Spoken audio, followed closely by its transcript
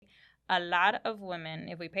a lot of women,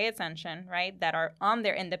 if we pay attention, right, that are on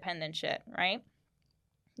their independent shit, right?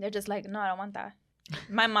 They're just like, no, I don't want that.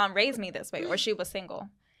 My mom raised me this way, or she was single,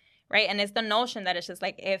 right? And it's the notion that it's just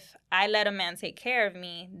like, if I let a man take care of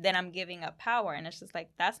me, then I'm giving up power. And it's just like,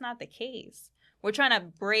 that's not the case. We're trying to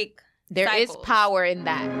break There cycles. is power in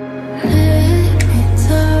that.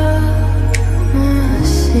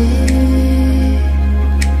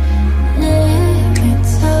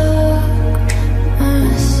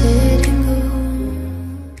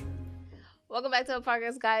 Welcome back to the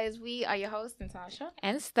podcast, guys. We are your hosts, Natasha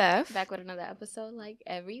And Steph. back with another episode like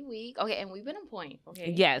every week. Okay, and we've been on point.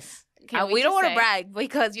 Okay. Yes. Can And we don't just want to say- brag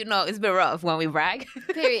because, you know, it's been rough when we brag.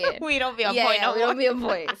 Period. We don't be on yeah, point no we more. don't be on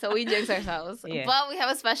point. So we jinx ourselves. Yeah. But we have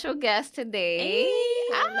a special guest today.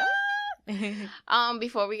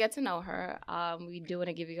 Before we get to know her, we do want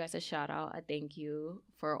to give you guys a shout out, a thank you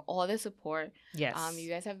for all the support. Yes. You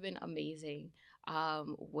guys have been amazing.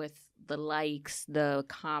 With the likes, the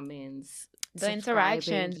comments, The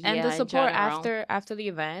interactions subscribing, and the in support general. after the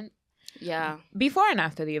event. Yeah. Before and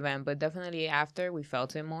after the event, but definitely after, we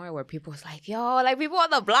felt it more, where people was like, yo, like people on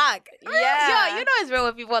the block. Yeah. Yo, you know it's real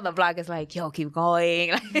when people on the block is like, yo, keep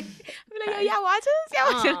going. Like, I'm like, yo, y'all watch this?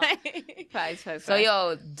 Y'all watch it? Facts. So,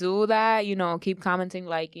 yo, do that. You know, keep commenting,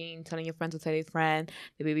 liking, telling your friends to tell their friend,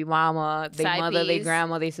 their baby mama, their Side mother, their piece.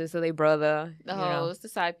 grandma, their sister, their brother. The you know. host, the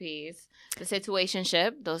side piece, the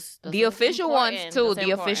situationship, those The are official ones, important. too. Those are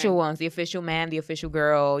The official important. ones. The official man, the official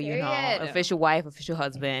girl, you know, Period. official wife, official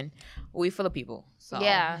husband. We for the people. So.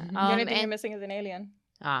 Yeah. The only thing and- you're missing is an alien.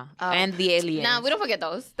 And the aliens. Nah, we don't forget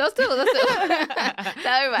those. Those two. Tell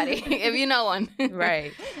everybody if you know one.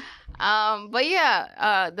 Right. But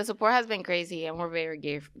yeah, the support has been crazy, and we're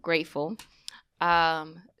very grateful.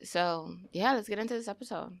 So yeah, let's get into this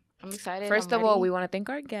episode. I'm excited. First I'm of all, ready. we want to thank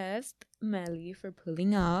our guest, Melly, for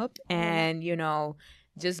pulling up and, you know,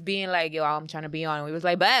 just being like, yo, I'm trying to be on. And we was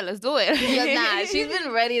like, bet, let's do it. Yo, nah, she's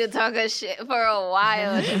been ready to talk her shit for a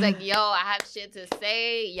while. She's like, yo, I have shit to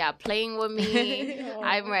say. Y'all playing with me.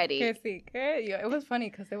 I'm ready. Que sí, que yo, it was funny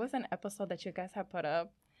because there was an episode that you guys had put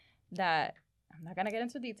up that I'm not going to get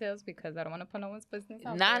into details because I don't want to put no one's business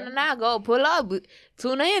out there. Nah, go pull up.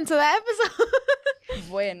 Tune in to the episode.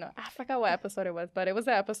 Bueno, I forgot what episode it was, but it was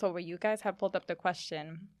the episode where you guys had pulled up the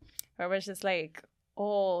question where it was just like,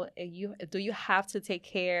 oh, do you have to take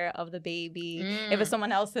care of the baby if it's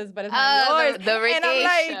someone else's, but it's not yours? The Rick and I'm H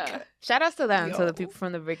like, show. Shout outs to them, to Yo. the people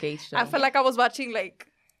from the Rick H show. I feel like I was watching like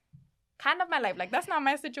kind of my life. Like, that's not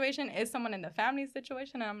my situation. It's someone in the family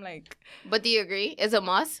situation. And I'm like, But do you agree? It's a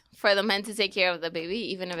must for the men to take care of the baby,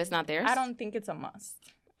 even if it's not theirs? I don't think it's a must.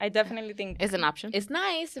 I definitely think It's an option. It's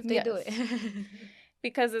nice if they do it.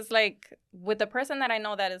 because it's like with the person that I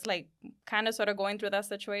know that is like kind of sort of going through that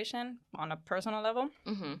situation on a personal level,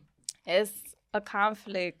 Mm-hmm. it's a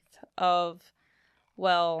conflict of,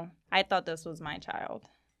 well, I thought this was my child.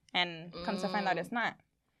 And comes to find out it's not.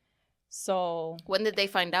 So When did they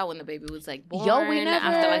find out when the baby was like born? Yo, we never-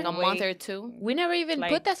 After like a Wait. month or two? We never even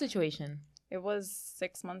Like- put that situation. it was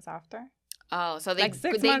 6 months after. Oh, so they, Like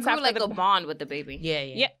 6 they months grew after like the- a bond with the baby. Yeah.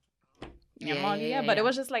 Yeah. Yeah. But it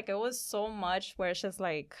was just like, it was so much where it's just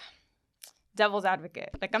like devil's advocate.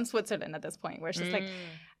 Like, I'm Switzerland at this point where it's just like,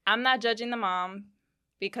 I'm not judging the mom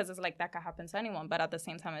because it's like that could happen to anyone. But at the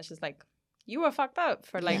same time, it's just like, you were fucked up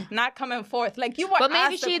for like not coming forth. Like, you were But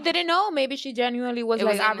maybe asked she to- didn't know. Maybe she genuinely was It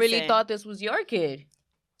like, was I really innocent. thought this was your kid.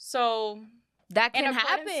 So That in can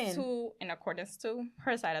accordance happen. in accordance to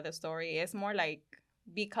her side of the story, it's more like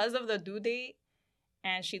because of the due date,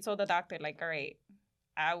 and she told the doctor like, all right,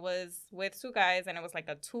 I was with two guys, and it was like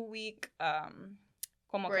a 2-week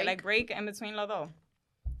como que Break. like break in between los dos.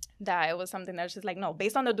 That it was something that's just like, no,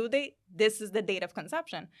 based on the due date, this is the date of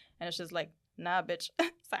conception, and it's just like, nah, bitch,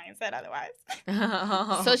 science said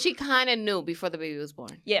otherwise. So she kind of knew before the baby was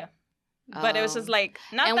born. Yeah. But it was just like,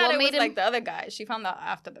 not And that what it was made him- like the other guy. She found out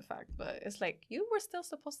after the fact. But it's like, you were still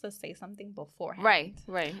supposed to say something beforehand. Right.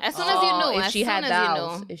 As soon as you knew. If As she soon had as doubts,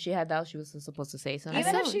 you knew. if she had doubts, she was supposed to say something.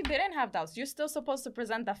 Even if soon. she didn't have doubts, you're still supposed to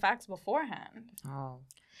present the facts beforehand. Oh.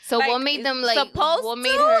 So Like, what made them like, supposed what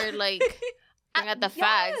made to? her like bring out the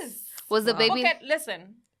facts? Yes. Was the Oh. baby? Okay,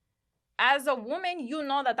 listen. As a woman, you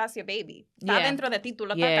know that that's your baby. Está Yeah. dentro de ti, tú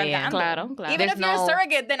lo estás Yeah, yeah. cargando. Claro, claro. Even There's if you're no- a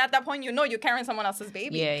surrogate, then at that point, you know you're carrying someone else's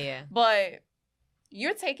baby. Yeah. But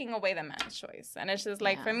you're taking away the man's choice. And it's just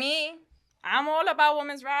like, Yeah. for me, I'm all about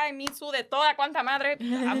women's rights. Me too, de toda cuanta madre.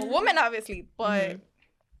 I'm a woman, obviously. But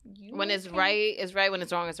you When it's can- right, it's right. When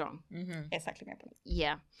it's wrong, it's wrong. Mm-hmm. Exactly my point.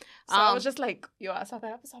 Yeah. So I was just like, yo, I saw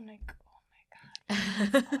that episode. I'm like, oh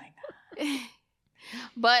my God, what's going on?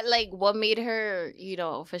 But like, what made her,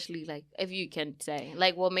 officially, like, if you can say,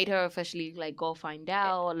 like, what made her officially like go find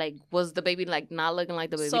out? Like, was the baby like not looking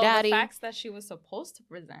like the baby So daddy? the facts that she was supposed to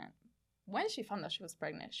present when she found out she was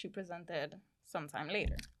pregnant, she presented sometime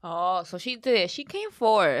later. Oh, so she did. She came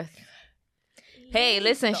forth. Hey,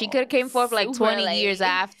 listen, she could have came forth like Super 20 late. years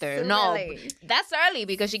after. Super No, late. that's early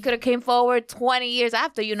because she could have came forward 20 years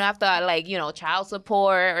after, after like, child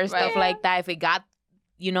support or stuff Right. like that if it got,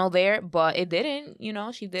 there. But it didn't,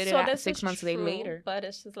 she did it this 6 is months true, later. But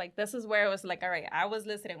it's just like, this is where it was like, all right, I was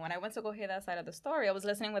listening. When I went to go hear that side of the story, I was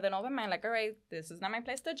listening with an open mind, like, all right, this is not my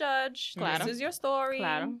place to judge. Claro. This is your story.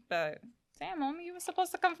 Claro. But damn, homie, you were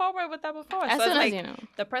supposed to come forward with that before. As so soon it's as like, you know.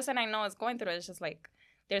 the person I know is going through it. It's just like,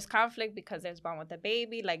 there's conflict because there's bond with the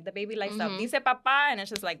baby. Like, the baby likes Mhm. dice papa, and it's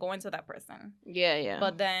just like going to that person. Yeah, yeah.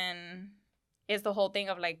 But then it's the whole thing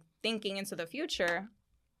of like thinking into the future.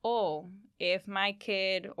 Oh, if my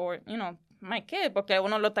kid or, my kid, porque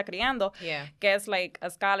uno lo está criando, Yeah. gets like a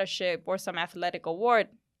scholarship or some athletic award,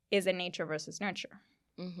 is it nature versus nurture?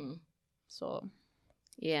 Mm-hmm. So,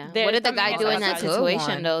 Yeah. There's What did the something guy else do in about that that. Good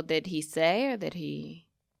situation, one. though? Did he say or did he?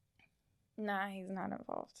 nah, he's not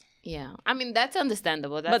involved. Yeah. I mean, that's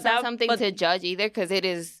understandable. That's not that- something but- to judge either because it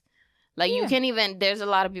is. Like, you Yeah. can't even. There's a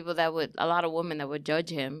lot of people a lot of women that would judge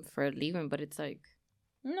him for leaving, but it's like.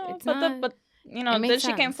 No, It's but not- then makes she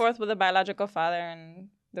came sense. forth with a biological father, and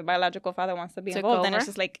the biological father wants to be Took involved. And over? it's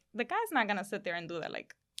just like, the guy's not gonna sit there and do that.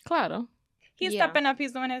 Like, Claro. he's Yeah. stepping up,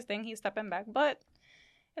 he's doing his thing, he's stepping back, but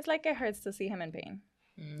it's like it hurts to see him in pain.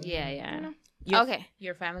 Yeah, yeah. know? Okay.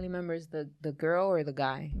 Your family member's the girl or the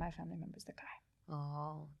guy? My family member's the guy.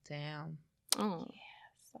 Oh, damn. Oh,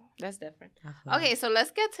 So. that's different. I feel Okay, so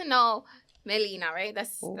let's get to know Melina, right?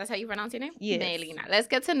 That's how you pronounce your name? Yes. Melina. Let's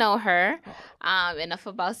get to know her. Enough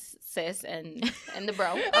about sis and the bro.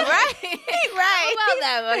 All right. Right. About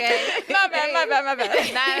them, okay? My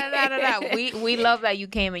bad. No. We love that you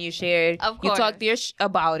came and you shared. Of You talked course.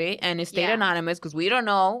 about it, and it stayed Yeah. anonymous because we don't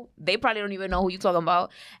know. They probably don't even know who you're talking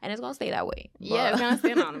about, and it's gonna stay that way. Yeah, it's But- gonna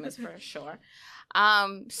stay anonymous for sure.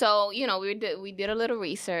 So we did a little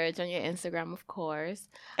research on your Instagram, of course.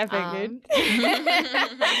 I figured. Um,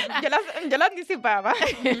 Yo lo anticipaba.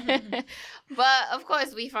 But of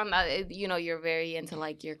course, we found out you're very into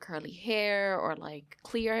like your curly hair or like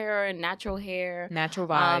clear hair and natural hair. Natural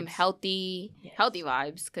vibes. Healthy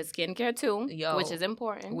vibes because skincare too, Yo. which is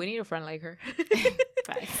important. We need a friend like her.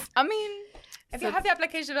 Facts. I mean, if you have the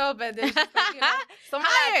application open, there's just, some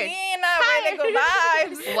Hired. Latina, really good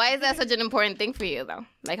vibes. Why is that such an important thing for you though?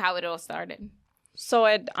 Like how it all started? So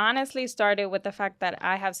it honestly started with the fact that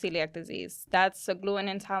I have celiac disease. That's a gluten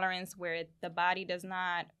intolerance where the body does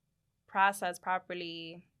not process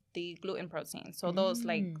properly the gluten protein. So those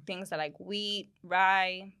like things that like wheat,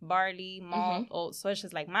 rye, barley, malt, oats. So it's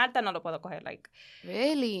just like Malta no lo puedo coger. Like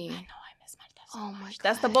Really? I know I miss Malta so Oh much. my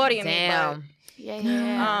That's the God. body in me. Damn. Yeah, But,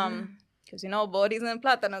 yeah. because bodies and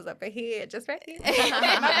plátanos up here, just right here.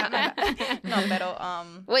 No, pero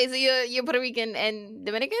Wait, so you're Puerto Rican and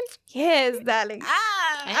Dominican? yes, darling.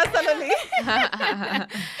 Ah, Absolutely.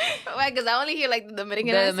 Why? Because I only hear like the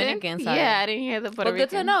Dominican The accent. Dominican side. Yeah, I didn't hear the Puerto Well,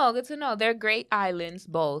 good Rican. to know. Good to know. They're great islands,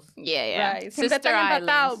 both. Yeah, yeah. Right. Siempre Sister están empatados,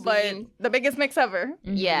 islands. but Mhm. the biggest mix ever.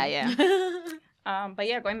 Yeah, yeah. But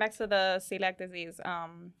yeah, going back to the celiac disease.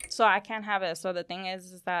 So I can't have it. So the thing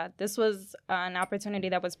is that this was an opportunity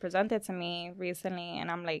that was presented to me recently, and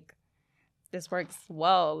I'm like, this works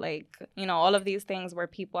well. Like, all of these things where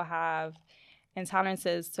people have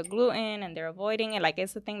intolerances to gluten and they're avoiding it. Like,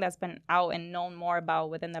 it's a thing that's been out and known more about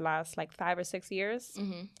within the last like 5 or 6 years.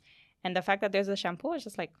 Mm-hmm. And the fact that there's a shampoo is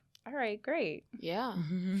just like, all right, great. Yeah.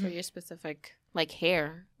 For your specific like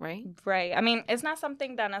hair, right? Right. I mean, it's not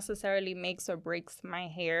something that necessarily makes or breaks my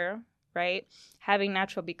hair, right? Having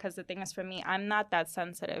natural, because the thing is for me, I'm not that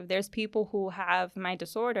sensitive. There's people who have my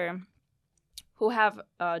disorder who have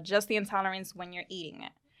just the intolerance when you're eating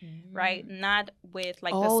it, right? Not with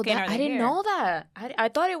like the skin or the I didn't hair. know that. I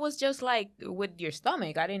thought it was just like with your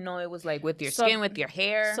stomach. I didn't know it was like with your So- skin, with your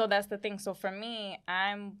hair. So that's the thing. So for me,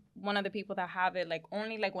 I'm one of the people that have it like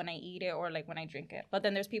only like when I eat it or like when I drink it. But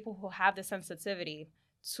then there's people who have the sensitivity,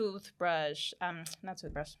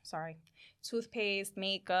 toothpaste,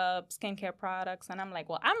 makeup, skincare products. And I'm like,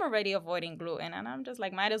 well, I'm already avoiding gluten. And I'm just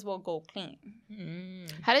like, might as well go clean.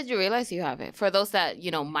 How did you realize you have it? For those that,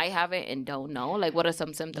 might have it and don't know, like what are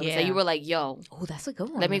some symptoms that Yeah. you were like, yo, Oh, that's a good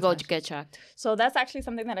one. let me go That's get checked? So that's actually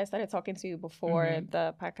something that I started talking to you before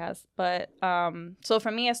the podcast. But so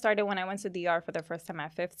for me, it started when I went to DR for the first time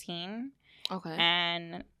at 15. Okay.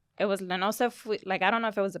 And it was like, I don't know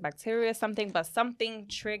if it was a bacteria or something, but something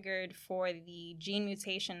triggered for the gene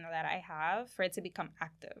mutation that I have for it to become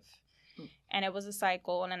active. And it was a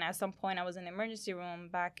cycle. And at some point, I was in the emergency room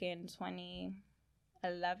back in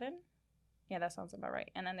 2011. Yeah, that sounds about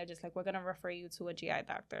right. And then they're just like, we're going to refer you to a GI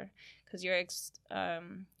doctor because you're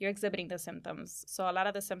exhibiting the symptoms. So a lot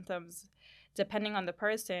of the symptoms, depending on the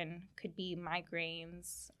person, could be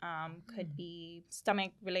migraines, could be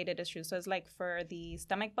stomach-related issues. So it's like for the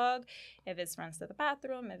stomach bug, if it runs to the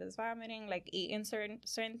bathroom, if it's vomiting, like eating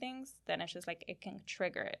certain things, then it's just like it can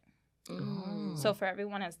trigger it. So for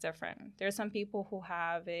everyone, it's different. There's some people who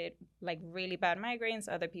have it like really bad migraines.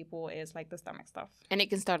 Other people is like the stomach stuff. And it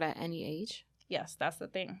can start at any age? Yes, that's the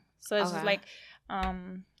thing. So it's just like,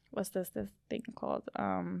 what's this thing called?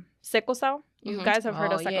 Sickle cell. You guys have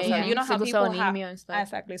heard of sickle cell. You know how people have and stuff.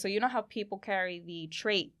 Exactly. So you know how people carry the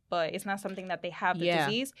trait, but it's not something that they have the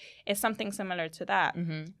disease. It's something similar to that.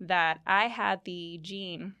 That I had the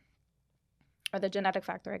gene or the genetic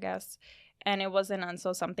factor, I guess. And it wasn't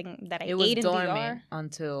until something that I ate in DR.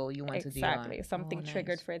 Until you went to DR. Exactly. Something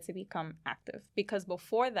triggered for it to become active. Because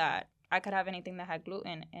before that, I could have anything that had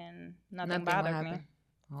gluten and nothing bothered me.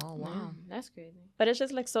 Oh, wow. That's crazy. But it's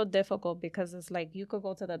just like so difficult because it's like you could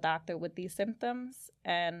go to the doctor with these symptoms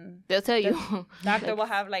and they'll tell you. Doctor will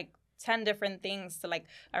have like 10 different things to like,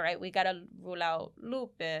 all right, we got to rule out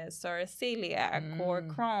lupus or celiac or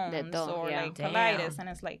Crohn's or like colitis. And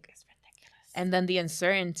it's like, it's ridiculous. And then the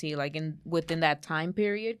uncertainty, like within that time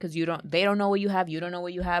period, because they don't know what you have, you don't know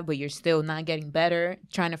what you have, but you're still not getting better,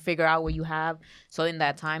 trying to figure out what you have. So in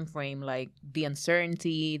that time frame, like the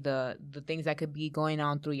uncertainty, the things that could be going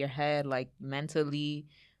on through your head, like mentally,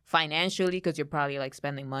 financially, because you're probably like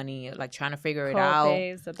spending money, like trying to figure it out.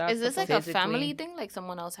 Is this like a family thing? Like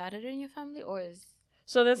someone else had it in your family, or is?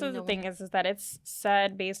 So this is the thing is that it's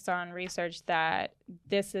said based on research that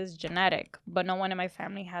this is genetic, but no one in my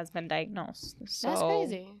family has been diagnosed. So that's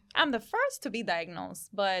crazy. I'm the first to be diagnosed,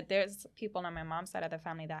 but there's people on my mom's side of the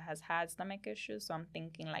family that has had stomach issues. So I'm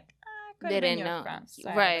thinking like, could have been your friends.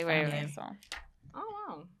 Right. So. Oh,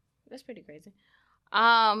 wow. That's pretty crazy.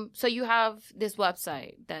 So you have this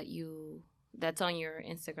website that's on your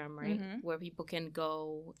Instagram, right? Where people can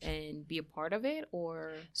go and be a part of it,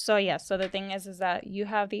 or? So, yes. So the thing is that you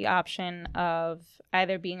have the option of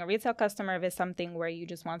either being a retail customer if it's something where you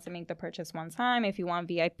just want to make the purchase one time. If you want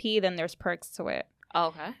VIP, then there's perks to it. Oh,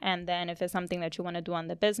 okay. And then if it's something that you want to do on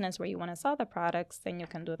the business where you want to sell the products, then you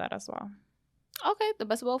can do that as well. Okay. The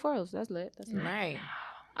best of both worlds. That's lit. That's lit. Right.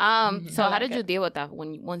 So how did you deal with that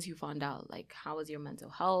once you found out? Like, how was your mental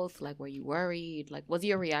health? Like, were you worried? Like, what's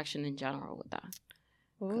your reaction in general with that?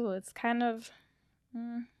 Ooh, it's kind of,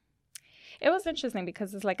 it was interesting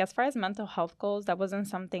because it's like, as far as mental health goes, that wasn't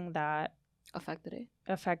something that affected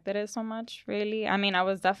it so much, really. I mean, I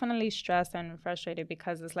was definitely stressed and frustrated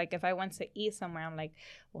because it's like, if I went to eat somewhere, I'm like,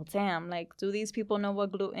 well, damn, like, do these people know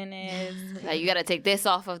what gluten is? Like, you gotta take this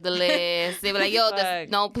off of the list. They were like, yo,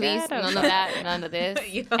 no, please, none of that, none of this.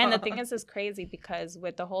 And the thing is, it's crazy because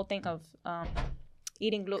with the whole thing of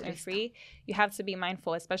eating gluten-free, you have to be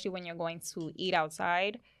mindful, especially when you're going to eat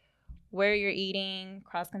outside, where you're eating,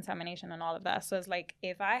 cross-contamination, and all of that. So it's like,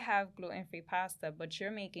 if I have gluten-free pasta, but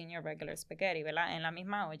you're making your regular spaghetti, ¿verdad? En la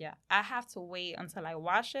misma olla, I have to wait until I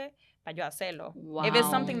wash it para yo hacerlo. Wow. If it's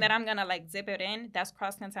something that I'm going to, like, zip it in, that's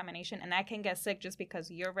cross-contamination, and I can get sick just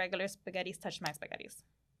because your regular spaghettis touch my spaghettis.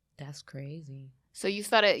 That's crazy. So you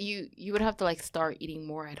started, you would have to, like, start eating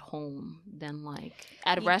more at home than, like,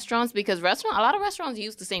 at restaurants? Because a lot of restaurants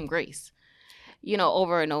use the same grease. You know,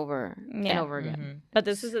 over and over and over again. But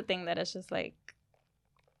this is the thing that it's just like,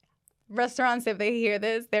 restaurants, if they hear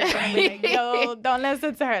this, they're going to be like, yo, don't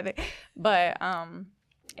listen to her. But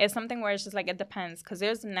it's something where it's just like, it depends. Because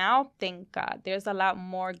there's now, thank God, there's a lot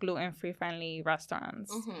more gluten-free friendly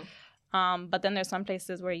restaurants. But then there's some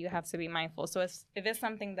places where you have to be mindful. So if it's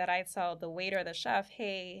something that I tell the waiter or the chef,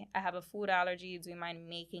 hey, I have a food allergy, do you mind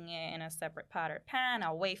making it in a separate pot or pan?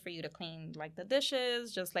 I'll wait for you to clean, like, the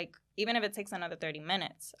dishes. Just, like, even if it takes another 30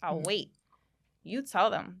 minutes, I'll wait. You tell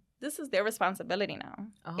them. This is their responsibility now.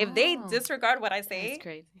 Oh. If they disregard what I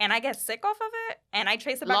say and I get sick off of it and I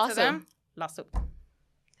trace it back to them, lawsuit.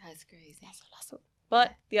 That's crazy. That's a lawsuit.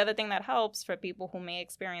 But the other thing that helps for people who may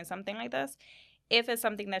experience something like this, if it's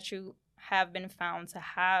something that you have been found to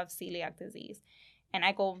have celiac disease, and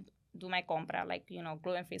I go do my compra, like, you know,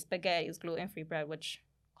 gluten-free spaghetti, gluten-free bread, which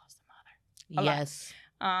costs a mother. Yes.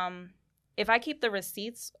 If I keep the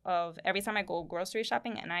receipts of every time I go grocery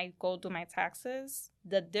shopping and I go do my taxes,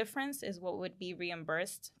 the difference is what would be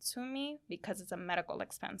reimbursed to me because it's a medical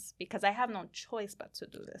expense, because I have no choice but to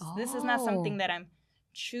do this. Oh. This is not something that I'm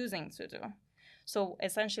choosing to do. So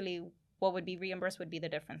essentially, what would be reimbursed would be the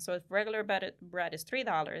difference. So if regular bread is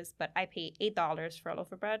 $3, but I pay $8 for a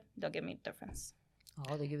loaf of bread, they'll give me the difference.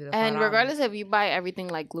 Oh, they give you the And $5. regardless if you buy everything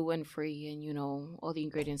like gluten free and you know all the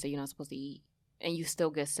ingredients that you're not supposed to eat, and you still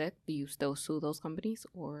get sick, do you still sue those companies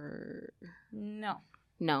or No.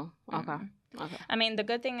 no? Okay. Okay. I mean, the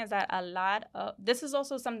good thing is that a lot of this is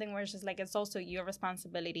also something where it's just like it's also your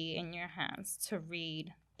responsibility in your hands to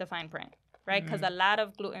read the fine print, right? Because a lot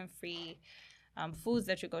of gluten-free foods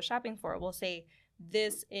that you go shopping for will say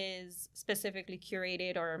this is specifically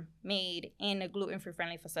curated or made in a gluten-free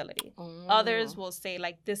friendly facility. Oh. Others will say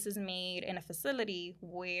like this is made in a facility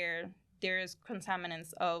where there's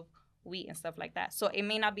contaminants of wheat and stuff like that. So it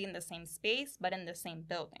may not be in the same space, but in the same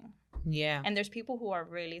building. Yeah. And there's people who are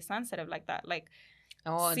really sensitive like that. Like,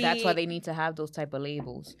 That's why they need to have those type of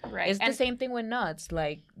labels. right. It's the same thing with nuts.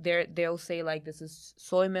 Like they'll say like this is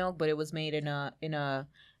soy milk, but it was made in a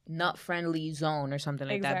nut friendly zone or something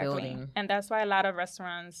like that building. And that's why a lot of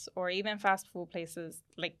restaurants or even fast food places,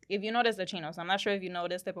 like if you notice the Chinos, I'm not sure if you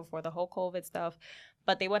noticed it before the whole COVID stuff,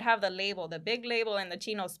 but they would have the label, the big label in the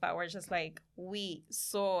Chino spot where it's just like wheat,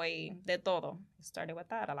 soy, de todo. It started with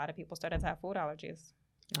that. A lot of people started to have food allergies.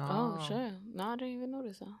 Oh shit! No, I didn't even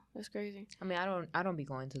notice that. That's crazy. I mean, I don't be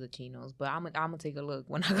going to the Chinos, but I'm gonna take a look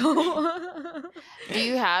when I go. Do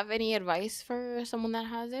you have any advice for someone that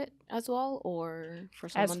has it as well, or for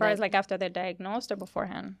someone As far as like after they're diagnosed or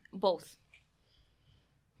beforehand? both?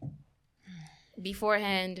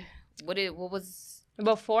 Beforehand, what was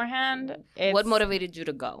Beforehand, what motivated you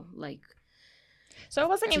to go? Like, so it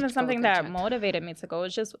wasn't even Just something go that check. motivated me to go. It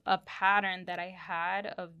was just a pattern that I had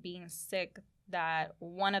of being sick, that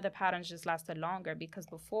one of the patterns just lasted longer, because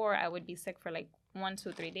before I would be sick for like 1,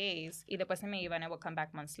 2, 3 days. Y después se me iba and it would come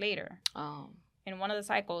back months later. In one of the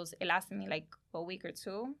cycles, it lasted me like a week or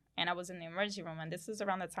two, and I was in the emergency room. And this is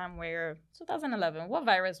around the time where 2011, what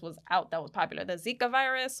virus was out that was popular? The Zika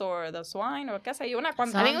virus or the swine or qué sé yo? Una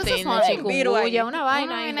I think it was a swine. Chikungunya, una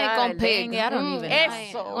vaina Una con pig. I don't even know.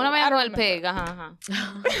 Eso. Una vaina I con don't el pig. Ajá.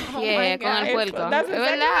 Oh Yeah, my con el God. puerco. That's Es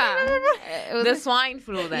exactly verdad. what I remember. It was The swine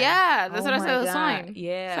flu then. Yeah, that's what I my said, the God. swine.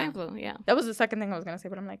 Yeah. Swine flu, yeah. That was the second thing I was going to say,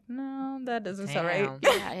 but I'm like, no, that doesn't sound right.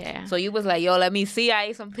 Damn. Yeah. So you was like, yo, let me see. I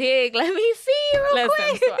ate some pig. Let me see real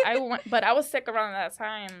Listen, quick. so I went, but I was sick around that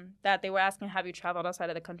time that they were asking, have you traveled outside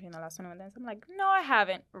of the country in the last 21 days? I'm like, no, I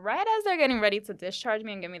haven't. Right as they're getting ready to discharge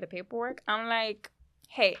me and give me the paperwork, I'm like,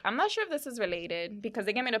 hey, I'm not sure if this is related, because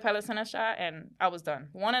they gave me the Penicillin shot and I was done.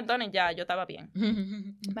 One and done and ya, yo estaba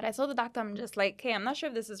bien. But I told the doctor, I'm just like, hey, I'm not sure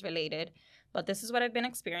if this is related, but this is what I've been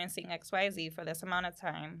experiencing, XYZ, for this amount of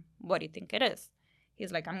time. What do you think it is?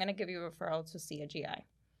 He's like, I'm going to give you a referral to see a GI.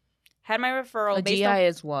 Had my referral A based GI on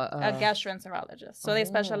is what? a gastroenterologist. So they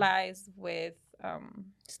specialize with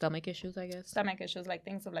Stomach issues, I guess. stomach issues, like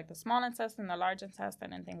things of like the small intestine, the large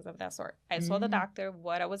intestine, and things of that sort. I saw the doctor,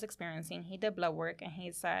 what I was experiencing. He did blood work, and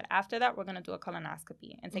he said, after that, we're going to do a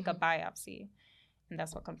colonoscopy and take a biopsy. And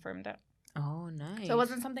that's what confirmed it. Oh, nice. So it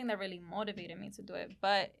wasn't something that really motivated me to do it.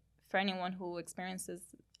 But for anyone who experiences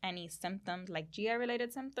any symptoms, like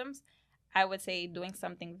GI-related symptoms, I would say doing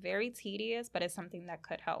something very tedious, but it's something that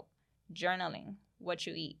could help. Journaling what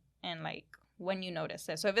you eat and like when you notice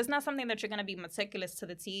it. So if it's not something that you're going to be meticulous to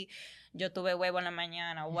the T, yo tuve huevo en la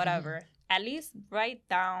mañana, or whatever, at least write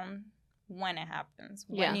down when it happens,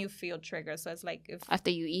 when you feel triggered. So it's like if After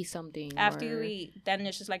you eat something. after you eat, then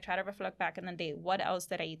it's just like try to reflect back in the day. What else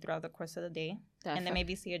did I eat throughout the course of the day? And then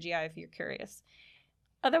maybe see a GI if you're curious.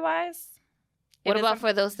 Otherwise, What about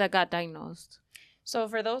for those that got diagnosed? So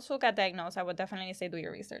for those who got diagnosed, I would definitely say do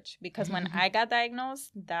your research, because when I got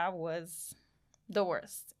diagnosed, that was the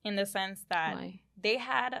worst, in the sense that they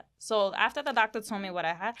had, so after the doctor told me what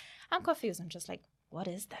I had, I'm confused. I'm just like, what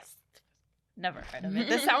is this? Never heard of it.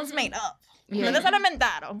 This sounds made up. Yeah. This is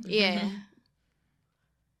inventado. Yeah.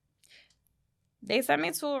 They sent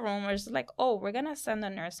me to a room where it's like, oh, we're going to send a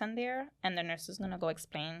nurse in there, and the nurse is going to go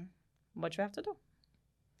explain what you have to do.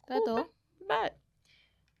 That's all. But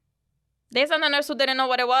they sent a nurse who didn't know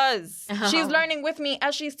what it was. She's learning with me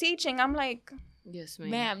as she's teaching. I'm like, yes, ma'am.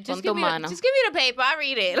 Ma'am, just give me the paper. I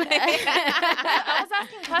read it. I was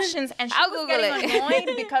asking questions, and she I'll was Google getting it.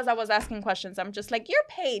 annoyed because I was asking questions. I'm just like, you're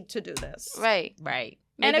paid to do this. Right. Right.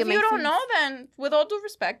 And Make if it you make don't sense. know, then with all due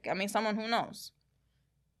respect, I mean, someone who knows.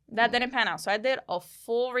 That didn't pan out. So I did a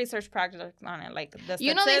full research project on it. Like the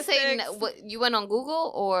You know they say statistics. what, you went on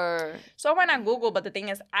Google or So I went on Google, but the thing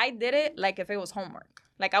is, I did it like if it was homework.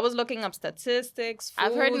 Like I was looking up statistics,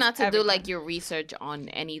 I've heard foods, not to do everything. like your research on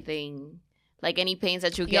anything like any pains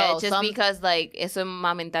that you get, because like it's a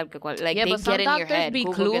mental, like they get in your head. Be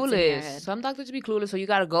Google clueless. Gets in your head. Some doctors be clueless, so you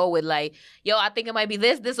gotta go with like, yo, I think it might be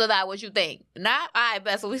this or that. What you think? Not I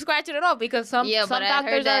bet. So we scratching it off because some but I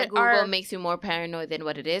heard doctors that Google are makes you more paranoid than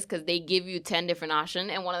what it is because they give you 10 different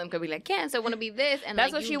options and one of them could be like cancer, want to be this, and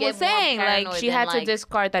that's like, what she was saying. Like she had to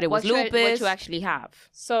discard that it was lupus. What you actually have.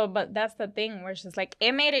 So, but that's the thing where it's just like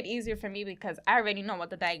it made it easier for me because I already know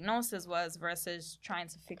what the diagnosis was versus trying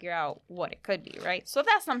to figure out what it could be, right? So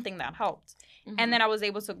that's something that helped. Mm-hmm. And then I was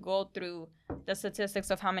able to go through the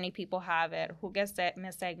statistics of how many people have it, who gets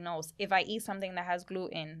misdiagnosed. If I eat something that has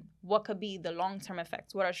gluten, what could be the long-term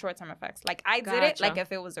effects? What are short-term effects? Like I did it like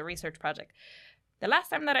if it was a research project. The last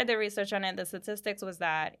time that I did research on it, the statistics was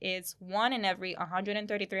that it's 1 in every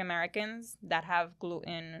 133 Americans that have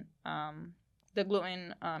gluten, the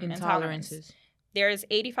gluten intolerances. There is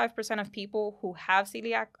 85% of people who have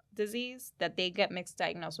celiac disease that they get mixed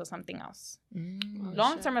diagnosed with something else.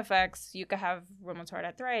 Long-term effects, you could have rheumatoid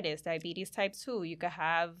arthritis, diabetes type 2. You could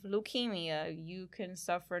have leukemia. You can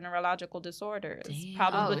suffer neurological disorders,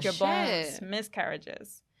 problems with your bones,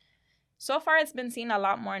 miscarriages. So far, it's been seen a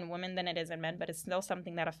lot more in women than it is in men, but it's still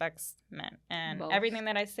something that affects men. And everything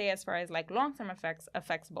that I say as far as like long-term effects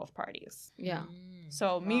affects both parties. Yeah.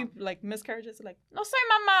 So me, like miscarriages, like, no soy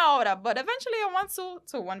mamá ahora, but eventually I want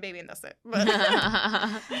to one baby and that's it. But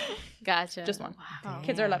gotcha. Just one. Wow.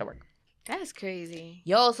 Kids are a lot of work. That's crazy.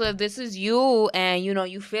 Yo, so if this is you and, you know,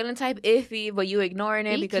 you feeling type iffy, but you ignoring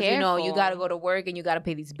it because, you know, you got to go to work and you got to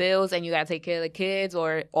pay these bills and you got to take care of the kids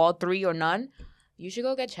or all three or none, you should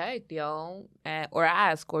go get checked, yo, or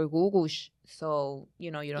ask or Google. So,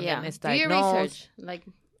 you know, you don't get misdiagnosed. Do your research. Like,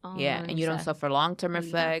 and you don't suffer long-term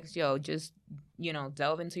effects. Yo, just, you know,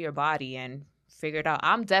 delve into your body and figure it out.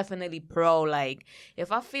 I'm definitely pro, like,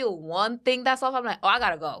 if I feel one thing that's off, I'm like, oh, I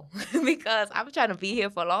got to go. Because I'm trying to be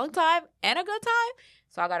here for a long time and a good time.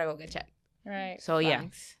 So I got to go get checked. Right. So, yeah.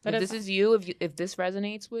 But if this is you, if this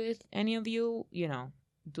resonates with any of you, you know,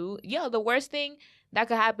 the worst thing that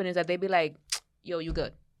could happen is that they be like, yo, you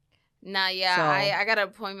good. Nah, yeah, so, I got an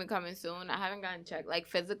appointment coming soon. I haven't gotten checked, like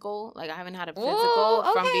physical. Like I haven't had a physical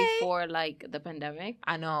from before like the pandemic.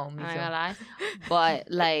 I know, me too. I'm not gonna lie, but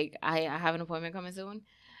like I have an appointment coming soon.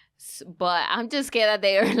 But I'm just scared that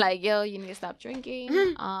they are like, yo, you need to stop drinking.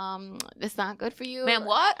 It's not good for you. Man,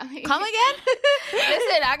 what? Come again?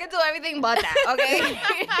 Listen, I can do everything but that,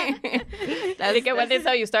 okay? That's when they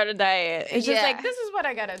tell you start a diet. It's just like, this is what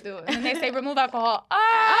I gotta do. And they say remove alcohol.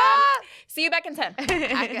 See you back in 10.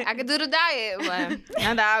 I could do the diet, but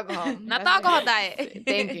not the alcohol. Not the alcohol diet.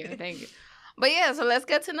 Thank you. But yeah, so let's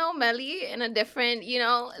get to know Melly in a different, you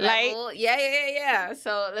know, level. Yeah.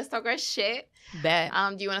 So let's talk our shit. Bet.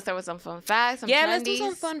 Do you want to start with some fun facts? Let's do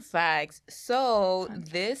some fun facts. So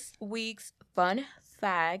this week's fun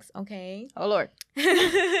facts, okay? Oh, Lord.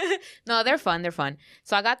 No, they're fun.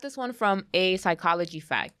 So I got this one from A Psychology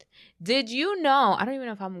Fact. Did you know, I don't even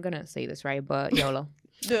know if I'm going to say this right, but YOLO.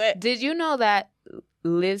 Do it. Did you know that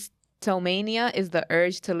listomania is the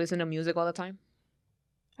urge to listen to music all the time?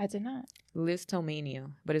 I did not. Listomania,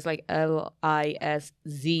 but it's like Lisz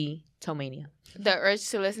tomania. The urge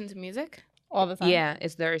to listen to music? All the time? Yeah,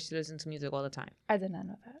 it's the urge to listen to music all the time. I did not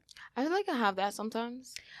know that. I feel like I have that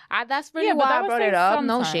sometimes. That's really why I brought it up. Sometimes.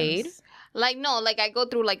 No shade. Like, no, like I go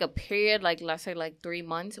through like a period, like let's say like 3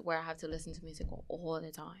 months where I have to listen to music all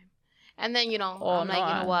the time. And then, you know, I'm like,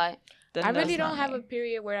 you know what? I really don't have a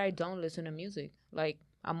period where I don't listen to music. Like,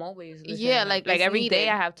 I'm always listening. Yeah, like every day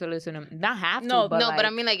I have to listen to, not have to, but but I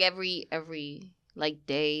mean like every like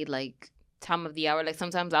day, like time of the hour. Like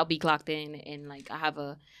sometimes I'll be clocked in and like I have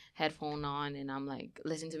a headphone on and I'm like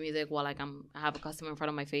listening to music while like I have a customer in front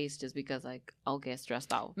of my face just because like I'll get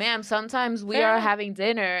stressed out. Ma'am, sometimes we are having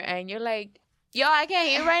dinner and you're like, yo, I can't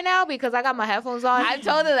hear right now because I got my headphones on. I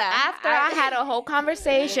told her that. After I had a whole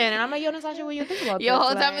conversation. And I'm like, yo, Natasha, what you think about this?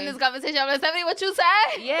 Whole time in this conversation, I'm like, Stephanie, what you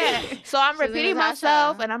said? Yeah. So I'm repeating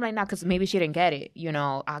myself. And I'm like, nah, because maybe she didn't get it. You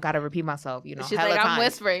know, I got to repeat myself, you know. She's like, I'm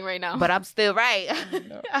whispering right now. But I'm still right.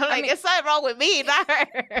 I'm like, it's something wrong with me, not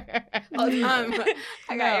her.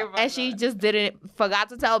 I got and she just forgot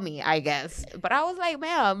to tell me, I guess. But I was like,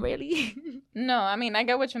 ma'am, really? No, I mean, I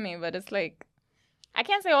get what you mean, but it's like, I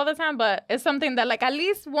can't say all the time, but it's something that, like, at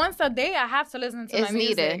least once a day, I have to listen to my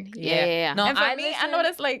music. It's needed. Yeah. No, and for me, I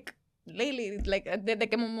noticed, like, lately, like, desde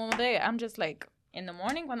que me mudé, I'm just, like, in the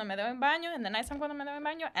morning, cuando me doy en baño, in the nighttime, cuando me doy en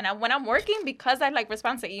baño, and when I'm working, because I, like,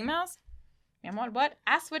 respond to emails, Mi amor, what?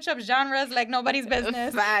 I switch up genres like nobody's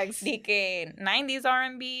business. Facts. De que 90s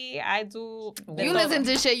R&B, I do. You listen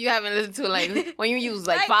to shit you haven't listened to like when you use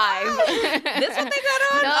like 5. This what they got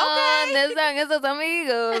on? No, Okay. this song is Esos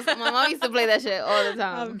Amigos. My mom used to play that shit all the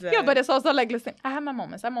time. Yeah, but it's also like, listen, I have my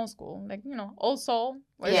moments. I'm old school. Like, old soul.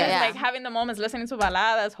 Where it's just like having the moments listening to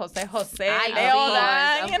baladas, Jose, Leo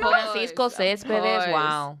Dan, of course. Francisco Céspedes.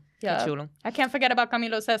 Wow. Yeah. Qué chulo. I can't forget about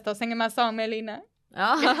Camilo Sesto singing my song, Melina.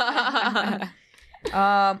 All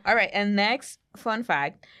right, and next fun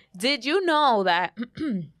fact. Did you know that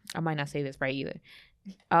I might not say this right either.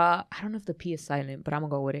 I don't know if the P is silent, but I'm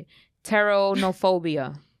gonna go with it.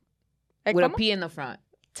 Pteronophobia. With a P in the front.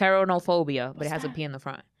 Pteronophobia, but it has a P in the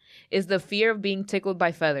front. Is the fear of being tickled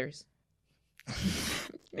by feathers.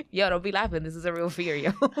 Yo, don't be laughing. This is a real fear,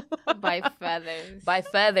 yo. By feathers. By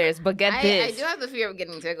feathers, but get this. I do have the fear of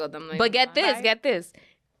getting tickled. But get this.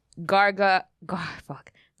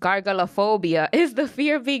 Gargalophobia is the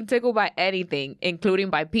fear of being tickled by anything, including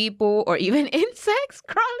by people or even insects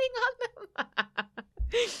crawling on them.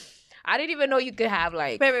 I didn't even know you could have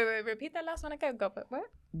like... Wait. Repeat that last one again. Go, what?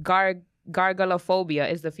 Gargalophobia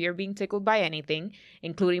is the fear of being tickled by anything,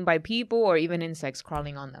 including by people or even insects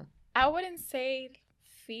crawling on them. I wouldn't say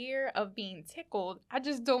fear of being tickled. I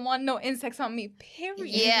just don't want no insects on me, period.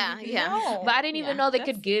 Yeah. No. But I didn't even know they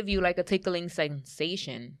could give you like a tickling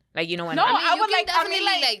sensation. Like, when... No, I would like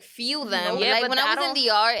definitely feel them. Yeah, like but when I was in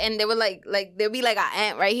DR and they were like there'd be like an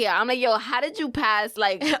ant right here. I'm like, yo, how did you pass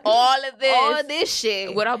like all of this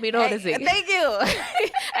shit without me noticing? Hey, thank you.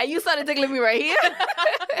 And you started tickling me right here.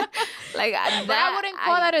 Like but I wouldn't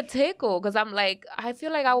call that a tickle because I'm like, I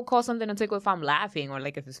feel like I would call something a tickle if I'm laughing or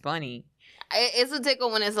like if it's funny. It's a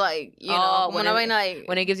tickle when it's like,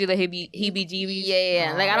 when it gives you the heebie-jeebies.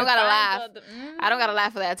 Yeah. Like I don't gotta laugh. I don't gotta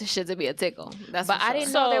laugh for that shit to be a tickle. But I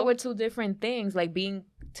didn't know there were two different things. Like being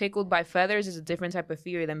tickled by feathers is a different type of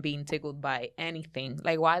fear than being tickled by anything.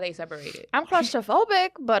 Like why are they separated? I'm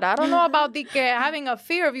claustrophobic, but I don't know about having a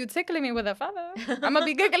fear of you tickling me with a feather. I'm gonna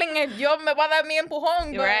be giggling if yo me va a dar mi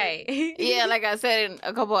empujón. Right. Yeah, like I said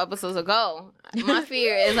a couple episodes ago, my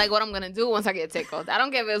fear is like what I'm gonna do once I get tickled. I don't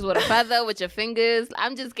care if it's with a feather, with your fingers.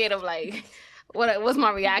 I'm just scared of like what's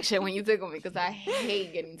my reaction when you tickle me, because I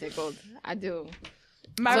hate getting tickled. I do.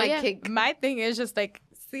 My thing is just like,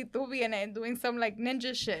 si tú vienes doing some like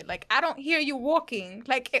ninja shit. Like I don't hear you walking.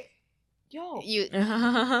 Like my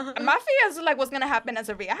fear is like what's gonna happen as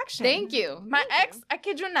a reaction. Thank you. My ex, I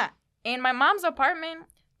kid you not, in my mom's apartment,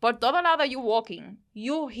 por todo lado you walking,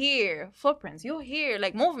 you hear footprints, you hear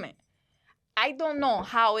like movement. I don't know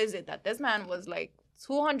how is it that this man was like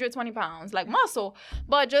 220 pounds, like muscle,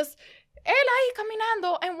 but just él ahí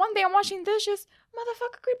caminando, and one day I'm washing dishes,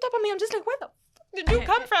 motherfucker creeped up on me. I'm just like, where the fuck did you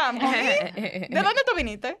come from, homie? ¿De dónde tú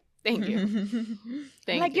viniste? Thank you.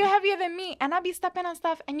 Thank you. You're heavier than me, and I be stepping on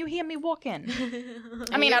stuff, and you hear me walking.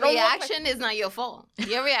 I mean, your reaction is not your fault.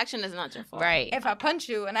 Your reaction is not your fault. Right. If I punch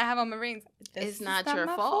you and I have on my rings, it's not your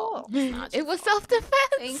fault. It was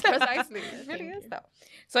self-defense. Precisely. It really is, though.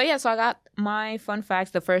 So I got my fun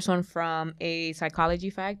facts. The first one from a psychology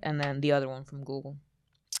fact, and then the other one from Google.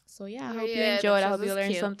 So I hope you enjoyed. I hope you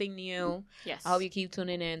learned something new. Yes. I hope you keep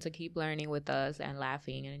tuning in to keep learning with us and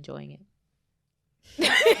laughing and enjoying it. Yo,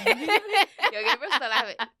 Gabriel still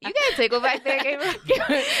laughing. You got a tickle back there, Gabriel?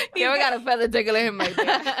 Gabriel got a feather tickling him right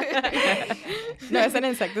there. No, it's an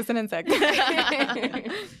insect. It's an insect.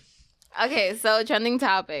 Okay, so trending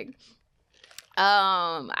topic.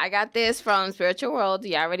 I got this from Spiritual World.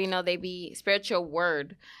 You already know they be Spiritual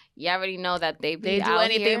Word. You already know that they be do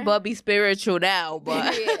anything here. but be spiritual now,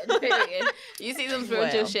 but you see some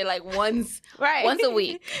spiritual shit like once a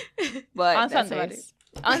week, but on that's Sundays.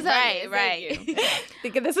 On Sundays, right.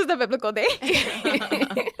 Because this is the biblical day.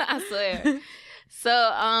 I swear.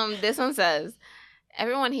 So this one says,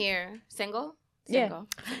 everyone here single? Yeah.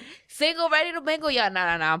 Single, ready to mingle? Yeah, nah,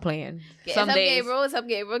 I'm playing. Some days. What's up,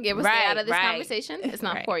 Gabriel? Gabriel, stay out of this conversation. It's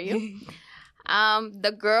not for you.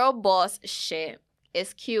 The girl boss shit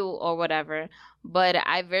is cute or whatever, but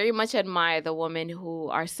I very much admire the women who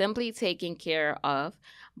are simply taken care of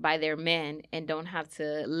by their men and don't have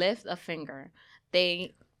to lift a finger.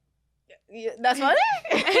 That's funny.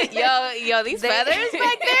 yo, these feathers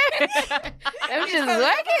back there. I'm just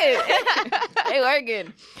working. They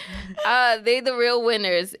working. They the real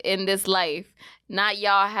winners in this life. Not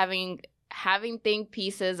y'all having think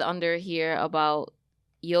pieces under here about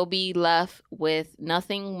you'll be left with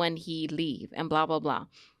nothing when he leave and blah blah blah.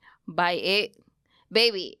 By it,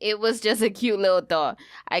 baby, it was just a cute little thought.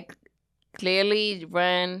 I clearly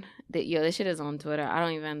ran This shit is on Twitter. I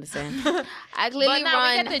don't even understand. I clearly But nah,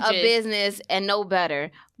 we run get the a gist. business and know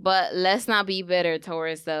better, but let's not be bitter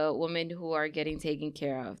towards the women who are getting taken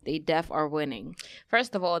care of. They def are winning.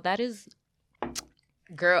 First of all, that is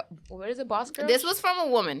girl. What is it, boss girl? This was from a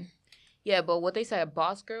woman. Yeah, but what they said,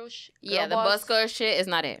 boss girl. Yeah, the bus girl shit is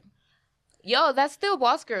not it. Yo, that's still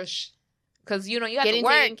boss girl. Cause you have Getting to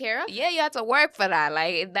work. taken care of. Yeah, you have to work for that.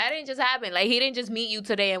 Like that didn't just happen. Like he didn't just meet you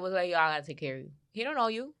today and was like, "Yo, I gotta take care of you." He don't know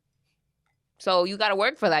you, so you gotta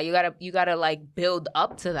work for that. You gotta like build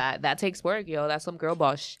up to that. That takes work, yo. That's some girl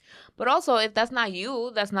boss. But also, if that's not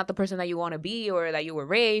you, that's not the person that you want to be, or that you were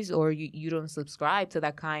raised, or you don't subscribe to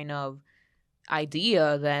that kind of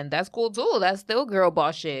idea, then that's cool too. That's still girl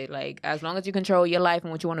boss shit. Like as long as you control your life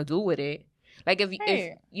and what you want to do with it. Like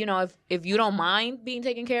if you don't mind being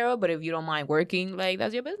taken care of, but if you don't mind working, like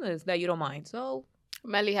that's your business that you don't mind. So,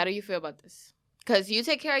 Melly, how do you feel about this? Because you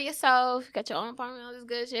take care of yourself, got your own apartment, all this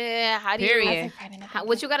good shit. How do Period.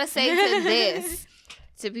 what you gotta say to this?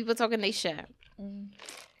 To people talking they shit.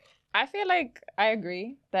 I feel like I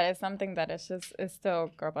agree that it's something that it's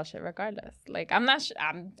still girl boss shit regardless. Like I'm not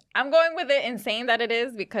I'm going with it and saying that it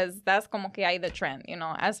is because that's como que hay the trend,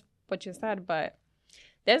 as what you said, but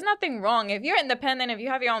there's nothing wrong. If you're independent, if you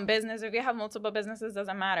have your own business, if you have multiple businesses,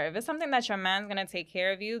 doesn't matter. If it's something that your man's going to take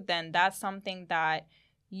care of you, then that's something that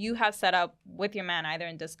you have set up with your man, either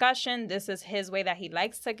in discussion. This is his way that he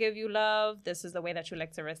likes to give you love. This is the way that you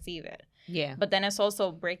like to receive it. yeah. But then it's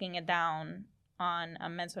also breaking it down on a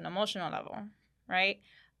mental and emotional level, right?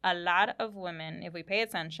 A lot of women, if we pay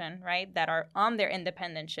attention, right, that are on their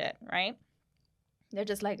independent shit, right? They're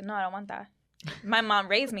just like, no, I don't want that. My mom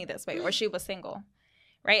raised me this way, or she was single.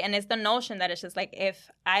 Right. And it's the notion that it's just like,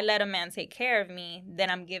 if I let a man take care of me,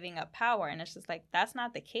 then I'm giving up power. And it's just like, that's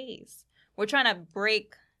not the case. We're trying to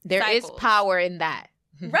break There is cycles. power in that.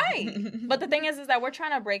 Right. But the thing is that we're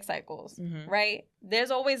trying to break cycles. Mhm. Right.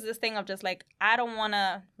 There's always this thing of just like, I don't want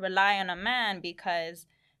to rely on a man because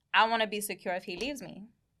I want to be secure if he leaves me.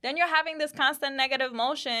 Then you're having this constant negative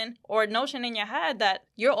motion or notion in your head that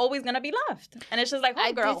you're always going to be left. And it's just like,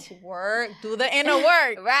 oh, girl, work, do the inner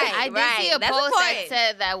work. Right. I did see a post that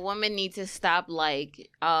said that women need to stop like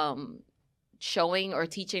showing or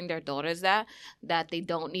teaching their daughters that they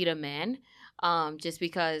don't need a man, just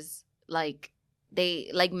because like they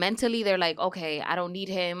like mentally they're like, okay, I don't need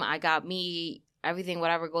him, I got me, everything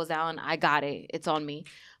whatever goes down, I got it, it's on me.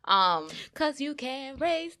 Cause you can't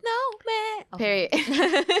raise no man. Period.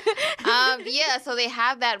 Yeah, so they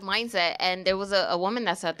have that mindset, and there was a woman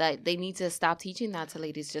that said that they need to stop teaching that to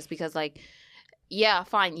ladies, just because like, yeah,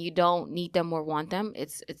 fine, you don't need them or want them,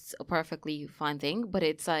 it's a perfectly fine thing, but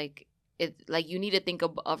it's like you need to think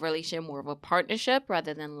of a relationship more of a partnership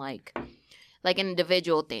rather than like an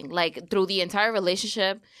individual thing. Like through the entire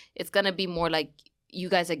relationship, it's gonna be more like you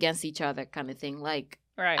guys against each other kind of thing. Like,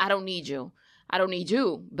 Right. I don't need you,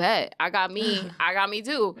 bet I got me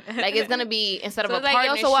too. Like it's gonna be, instead of So a it's like,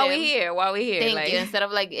 partnership. yo, so why we here? Thank Like- you. Instead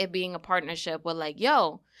of like it being a partnership with like,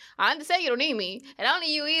 yo, I understand you don't need me, and I don't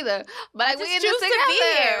need you either, but like, just we in this choose to together,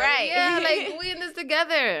 be here, right? Yeah, like we in this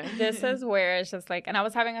together. This is where it's just like, and I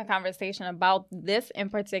was having a conversation about this in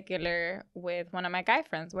particular with one of my guy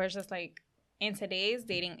friends, where it's just like, in today's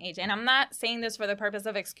dating age, and I'm not saying this for the purpose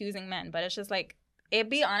of excusing men, but it's just like, it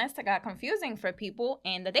be honest to God confusing for people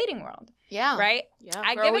in the dating world, Yeah. right? Yeah.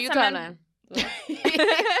 I Girl, give who it you to telling? men.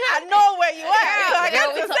 I know where you are, so I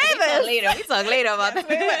got to say this. We talk later about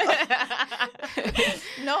Yes,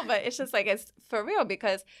 No, but it's just like, it's for real,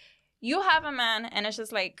 because you have a man and it's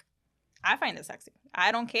just like, I find it sexy.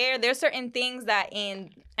 I don't care. There's certain things that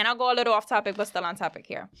and I'll go a little off topic, but still on topic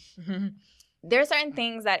here. There are certain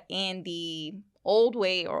things that in the old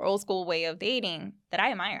way or old school way of dating that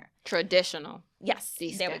I admire. Traditional. Yes.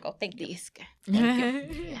 Disque. There we go. Thank you.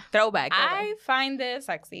 Throwback. I find it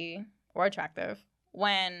sexy or attractive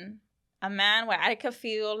when a man, where I could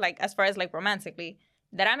feel like, as far as like romantically,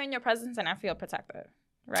 that I'm in your presence and I feel protected,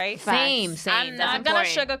 right? Same. I'm That's not gonna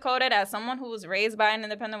important. sugarcoat it as someone who was raised by an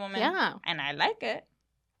independent woman. Yeah. And I like it.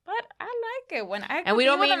 But I like it when I can we be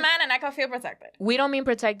don't with a mean- man and I can feel protected. We don't mean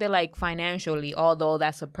protected like financially, although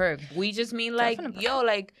that's a perk. We just mean like, Definitely. yo,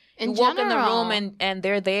 like In you walk in the general. room and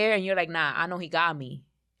they're there and you're like, nah, I know he got me.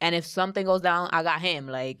 And if something goes down, I got him.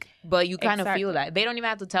 Like, but you kind of Exactly. feel that. They don't even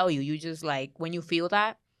have to tell you. You just like, when you feel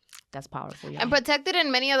that, that's powerful. Yeah. And protected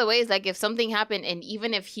in many other ways. Like if something happened, and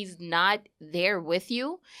even if he's not there with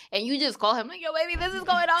you, and you just call him like, "Yo, baby, this is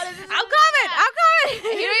going on. This is I'm coming. You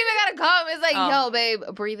don't even gotta come. It's like, Oh. yo,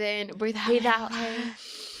 babe, breathe in, breathe out. Breathe out.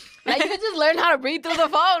 Like, you just learn how to breathe through the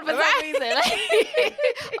phone for some reason. Like,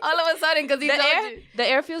 all of a sudden, because he told you. The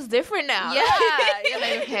air feels different now. Yeah. You're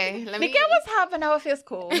like, okay, let me. Look at what's happening. Now it feels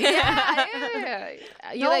cool. Yeah.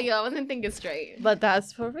 You're like, yo, I wasn't thinking straight. But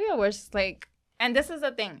that's for real. We're just like, and this is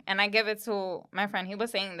the thing. And I give it to my friend. He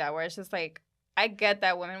was saying that, where it's just like, I get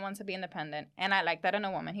that women want to be independent. And I like that in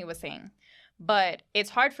a woman, he was saying. But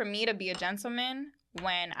it's hard for me to be a gentleman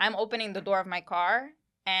when I'm opening the door of my car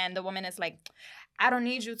and the woman is like, I don't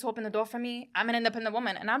need you to open the door for me. I'm an independent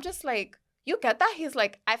woman. And I'm just like, you get that? He's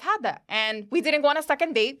like, I've had that. And we didn't go on a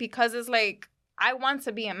second date because it's like, I want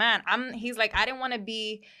to be a man. He's like, I didn't want to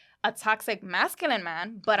be a toxic masculine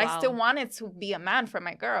man, but I still wanted to be a man for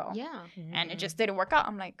my girl. Yeah. And it just didn't work out.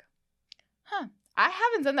 I'm like, huh. I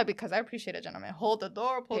haven't done that because I appreciate a gentleman. Hold the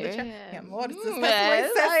door, pull the chair. Mi amor, this is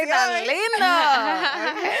linda.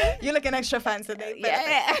 You're looking extra fancy today.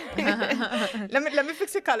 Yeah. let me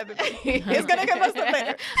fix your color, baby. It's gonna get busted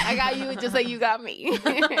later. I got you just like you got me.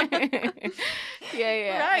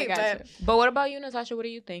 Yeah. Right, but what about you, Natasha? What do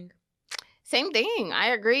you think? Same thing. I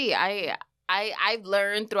agree. I've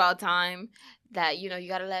learned throughout time that, you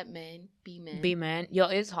gotta let men be men. Be men. Yo,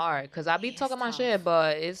 it's hard because I be talking my shit,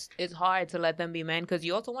 but it's hard to let them be men because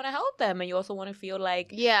you also want to help them and you also want to feel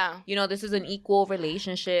like, this is an equal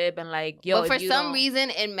relationship and like, yo. But for some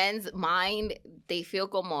reason in men's mind, they feel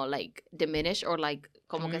como like diminished or like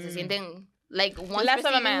como que se sienten like one less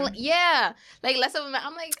of a man. Yeah, like less of a man.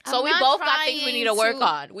 I'm like, so we both got things we need to work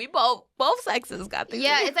on. We both sexes got things.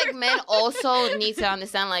 Yeah, it's like men also need to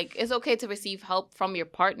understand like it's okay to receive help from your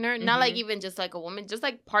partner, not like even just like a woman, just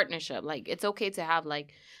like partnership. Like it's okay to have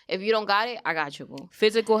like if you don't got it, I got you, boo.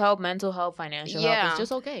 Physical help, mental help, financial help. It's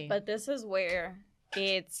just okay. But this is where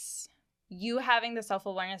it's you having the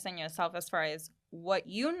self-awareness in yourself as far as what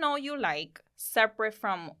you know you like, separate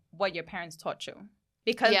from what your parents taught you.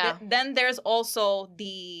 Because then there's also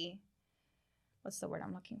what's the word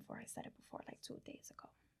I'm looking for? I said it before, like 2 days ago.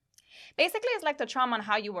 Basically, it's like the trauma on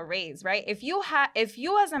how you were raised, right? If you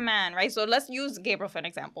as a man, right? So let's use Gabriel for an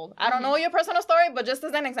example. I don't know your personal story, but just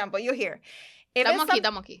as an example, you hear. Estamos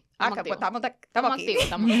aquí.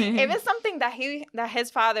 If it's something that his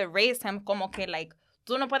father raised him como que like,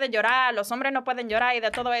 tú no puedes llorar, los hombres no pueden llorar y de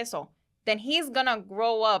todo eso, then he's gonna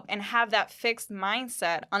grow up and have that fixed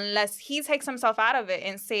mindset unless he takes himself out of it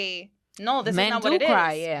and say, no, this is not what it is. Men do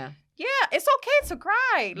cry, yeah. Yeah, it's okay to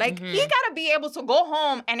cry. Like, he gotta be able to go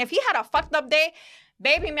home, and if he had a fucked up day,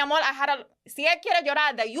 baby, mi amor, si él quiere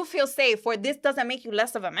llorar, that you feel safe, for this doesn't make you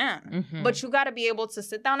less of a man. But you gotta be able to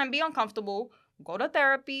sit down and be uncomfortable, go to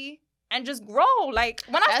therapy, and just grow. Like,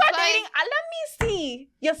 when I start dating, let me see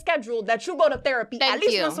your schedule that you go to therapy at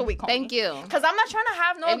least once a week. Thank you. Because I'm not trying to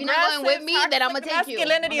have no if you're not going with me, then I'm going to take you.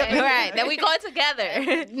 Okay. Right. Then we going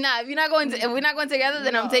together. Nah, if we're not going together,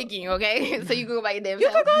 then I'm taking you, okay? So you can go by your damn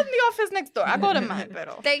You self. can go to the office next door. I go to mine,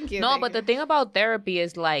 pero. Thank you. No, but the thing about therapy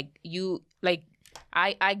is like,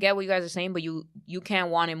 I get what you guys are saying, but you can't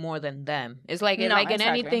want it more than them. It's like in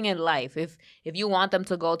anything in life. If you want them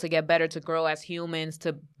to go to get better, to grow as humans,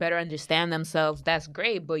 to better understand themselves, that's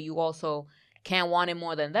great. But you also can't want it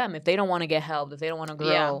more than them. If they don't want to get help, if they don't want to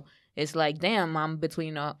grow, it's like, damn, I'm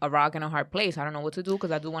between a rock and a hard place. I don't know what to do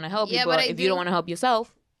because I do want to help you. But if you don't want to help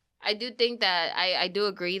yourself. I do think that I do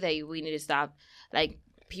agree that we need to stop, like,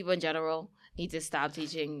 people in general need to stop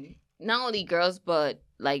teaching not only girls, but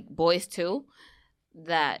like boys too,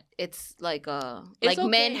 that it's like okay.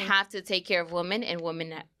 Men have to take care of women and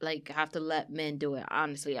women like have to let men do it.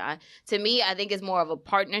 Honestly, I think it's more of a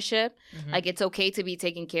partnership. Like, it's okay to be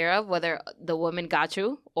taken care of, whether the woman got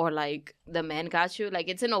you or like the man got you. Like,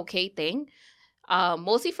 it's an okay thing.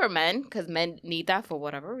 Mostly for men, because men need that for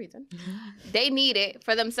whatever reason. They need it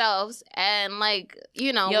for themselves, and like,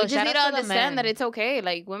 we just need to understand that it's okay.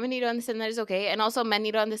 Like, women need to understand that it's okay, and also men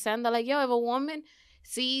need to understand that, like, if a woman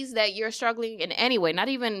sees that you're struggling in any way, not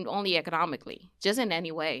even only economically, just in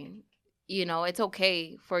any way, it's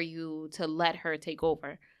okay for you to let her take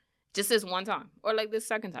over, just this one time or like this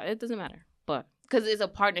second time. It doesn't matter, but because it's a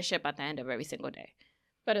partnership at the end of every single day.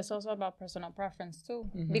 But it's also about personal preference too,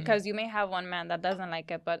 because you may have one man that doesn't like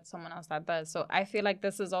it, but someone else that does. So I feel like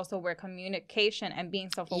this is also where communication and being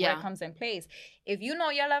self-aware comes in place. If you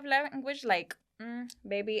know your love language, like,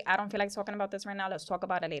 baby, I don't feel like talking about this right now. Let's talk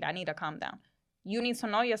about it later. I need to calm down. You need to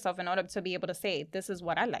know yourself in order to be able to say, this is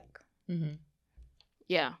what I like.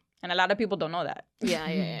 Yeah. And a lot of people don't know that.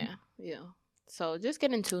 Yeah. So just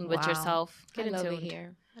get in tune with yourself. Get in tune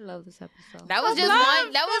here. I love this episode. That was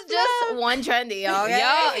just one trendy,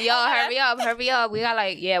 okay? Yo, hurry up. We got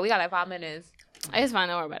like 5 minutes. It's fine,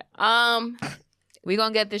 don't worry about it. We're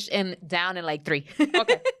gonna get this down in like 3.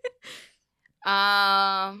 Okay.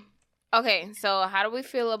 Okay, so how do we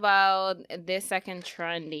feel about this second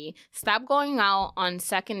trendy? Stop going out on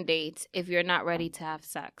second dates if you're not ready to have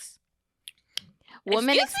sex.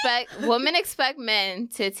 Women expect men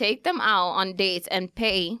to take them out on dates and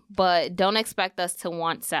pay, but don't expect us to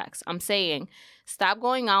want sex. I'm saying stop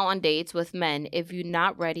going out on dates with men if you're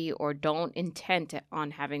not ready or don't intend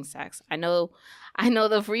on having sex. I know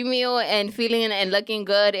the free meal and feeling and looking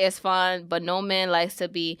good is fun, but no man likes to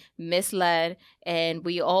be misled, and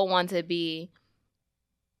we all want to be.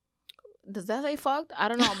 Does that say fucked? I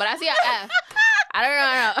don't know, but I see a F. I don't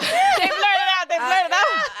know. They blurred it out. They blurred it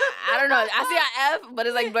out. I don't know. I see a F, but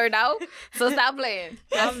it's like blurred out. So stop playing.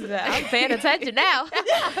 I'm paying attention now.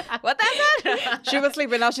 What that said? She was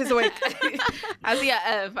sleeping. Now she's awake. I see a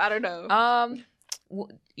F. I don't know.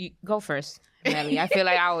 You go first, Melly. I feel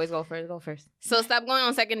like I always go first. Go first. So stop going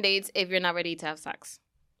on second dates if you're not ready to have sex.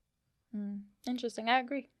 Interesting. I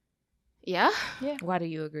agree. Yeah? Yeah. Why do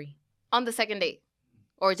you agree? On the second date?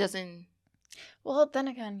 Or just in... Well, then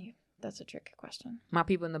again, that's a tricky question. My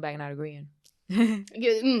people in the back not agreeing. He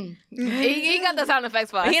got the sound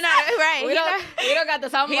effects for us. He not right. We don't got the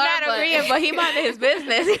sound. He not agreeing, but he minding his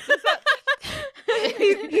business.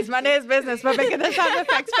 He's minding his business, but making the sound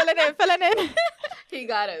effects, filling in. He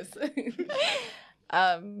got us.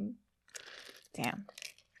 Damn.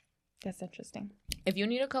 That's interesting. If you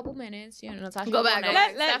need a couple minutes, Natasha, go back.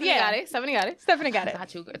 Stephanie got it. Stephanie got it.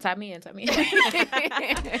 Got you. Tap me in.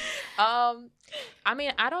 I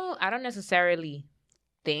mean, I don't necessarily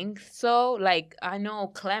think so. Like, I know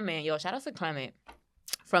Clement. Yo, shout out to Clement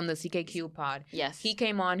from the CKQ pod. Yes. He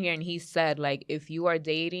came on here and he said, like, if you are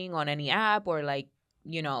dating on any app or, like,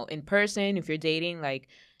 in person, if you're dating, like,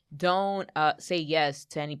 don't say yes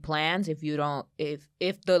to any plans if you don't, if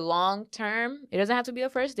the long term, it doesn't have to be a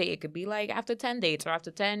first date. It could be like after 10 dates or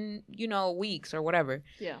after 10, weeks or whatever.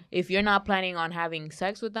 Yeah. If you're not planning on having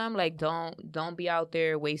sex with them, like don't be out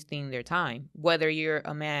there wasting their time, whether you're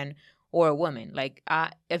a man or a woman. Like,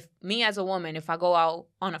 if me as a woman, if I go out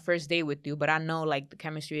on a first date with you, but I know like the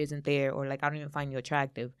chemistry isn't there, or like I don't even find you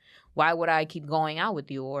attractive, why would I keep going out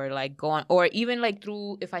with you, or like or even like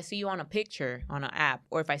through, if I see you on a picture on an app,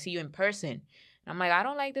 or if I see you in person, I'm like, I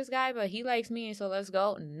don't like this guy, but he likes me, so let's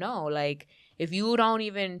go. No, like, if you don't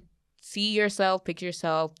even see yourself, picture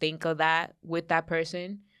yourself, think of that with that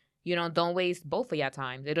person, don't waste both of your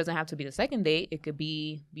time. It doesn't have to be the second date. It could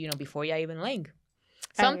be, before y'all even link.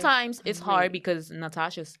 Sometimes it's hard because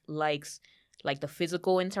Natasha likes like the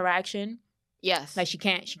physical interaction. Yes. Like she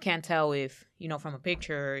can't tell if, from a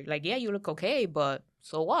picture, like, yeah, you look okay, but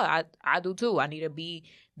so what? I do too. I need to be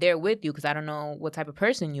there with you because I don't know what type of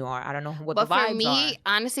person you are. I don't know what the vibes are. But for me,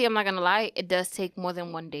 honestly, I'm not going to lie, it does take more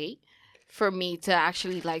than one date for me to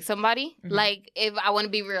actually like somebody. Mm-hmm. Like, if I want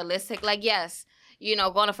to be realistic, like, yes,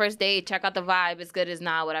 go on a first date, check out the vibe, it's good as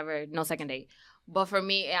not, whatever, no second date. But for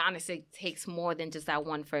me, it honestly takes more than just that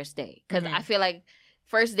one first date. Because I feel like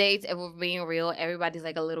first dates, if we're being real, everybody's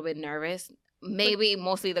like a little bit nervous. Maybe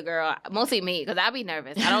mostly the girl, mostly me, because I'd be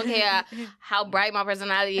nervous. I don't care how bright my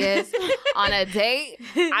personality is on a date.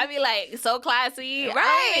 I'd be like so classy.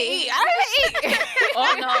 Right. I don't eat.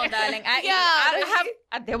 Oh no, darling.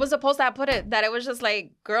 There was a post I put it that it was just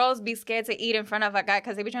like, girls be scared to eat in front of a guy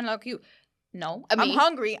because they be trying to look cute. No, I'm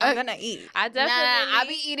hungry. I'm gonna eat. I definitely. I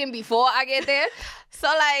be eating before I get there. So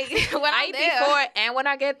like when I eat there, before and when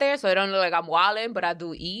I get there, so it don't look like I'm wilding, but I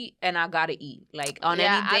do eat and I gotta eat. Like on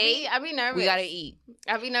any day, I be nervous. We gotta eat.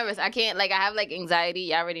 I be nervous. I can't, like, I have like anxiety.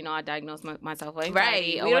 Y'all already know I diagnosed myself with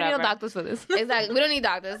anxiety. Right. We don't need doctors for this. Exactly. We don't need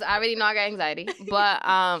doctors. I already know I got anxiety. But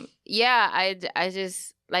yeah, I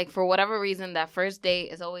just like, for whatever reason, that first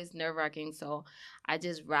date is always nerve wracking. So I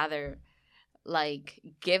just rather like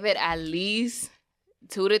give it at least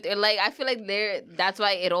 2 to 3. Like, I feel like that's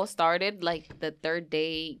why it all started, like the third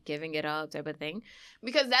date, giving it up type of thing,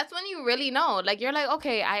 because that's when you really know, like, you're like,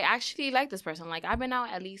 okay, I actually like this person. Like, I've been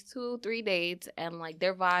out at least 2-3 dates and like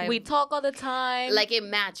their vibe, we talk all the time, like it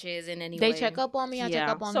matches in any way. They check up on me, I check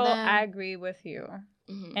up on them. So I agree with you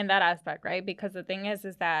in that aspect, right? Because the thing is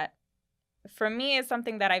that for me, it's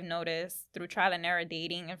something that I've noticed through trial and error,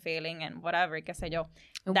 dating and failing and whatever, qué sé yo.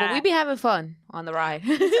 But we be having fun on the ride.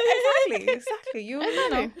 Exactly. You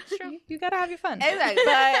know, you gotta have your fun. Exactly.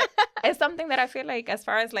 But it's something that I feel like, as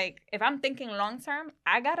far as like, if I'm thinking long term,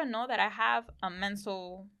 I gotta know that I have a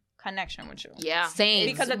mental connection with you. Yeah. Same.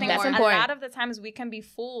 Because the thing is, a lot of the times we can be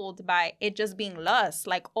fooled by it just being lust.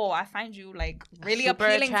 Like, oh, I find you like really super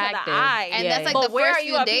appealing attractive to the eye. And that's like but the where first are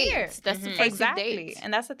you few up dates. here? That's the first exactly. few dates.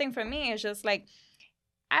 And that's the thing for me. It's just like,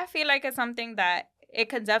 I feel like it's something that it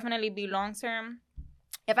could definitely be long term.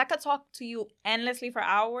 If I could talk to you endlessly for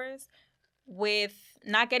hours, with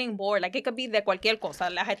not getting bored. Like, it could be de cualquier cosa,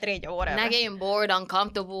 la estrella, or whatever. Not getting bored,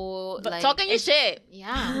 uncomfortable. But like, Talking your shit.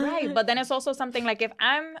 Yeah. Right, but then it's also something like if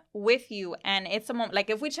I'm with you and it's a moment, like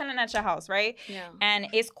if we're chilling at your house, right? Yeah. And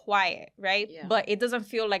it's quiet, right? Yeah. But it doesn't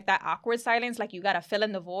feel like that awkward silence, like you gotta fill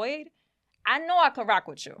in the void. I know I could rock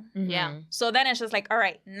with you. Yeah. So then it's just like, all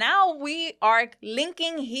right, now we are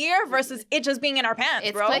linking here versus it just being in our pants,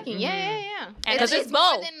 It's bro. clicking. Yeah. And Because it's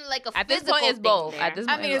more both. than like a At this physical point, it's thing both. there. At this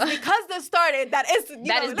I point, mean, it's because this started that is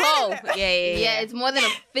that is both. Yeah. Yeah, it's more than a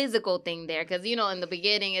physical thing there. Because, you know, in the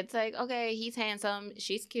beginning, it's like, okay, he's handsome.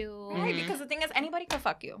 She's cute. Right, because the thing is, anybody can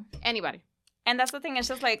fuck you. Anybody. And that's the thing. It's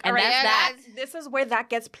just like, And all right, that's that. this is where that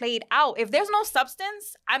gets played out. If there's no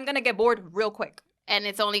substance, I'm going to get bored real quick. And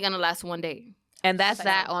it's only going to last one day. And that's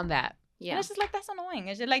that on that. Yeah. And it's just like, that's annoying.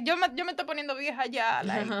 It's just like, yo me estoy poniendo vieja ya.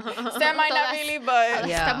 Like, semi not really, but,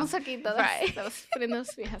 Yeah. Estamos aquí todas. Right. Estamos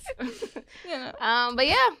poniéndonos viejas. you know. But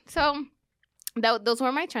yeah, so those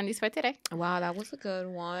were my trendies for today. Wow, that was a good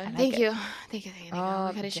one. Thank you. Thank you. Oh,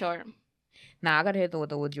 We cut it short. Nah, I gotta hit them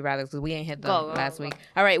with the would you rather because we ain't hit them Go, last go. week.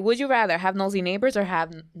 All right, would you rather have nosy neighbors or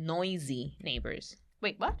have noisy neighbors?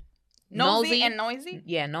 Wait, what? Nosy. Nosy and noisy?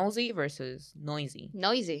 Yeah, nosy versus noisy.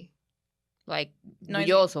 Noisy. Like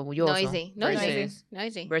Noisy. bulloso. Noisy. Versus,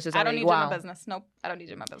 Noisy. versus I don't need you in wow. my business. Nope. I don't need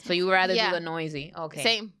you in my business. So you would rather Yeah. do the noisy. Okay.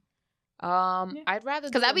 Same. Yeah. I'd rather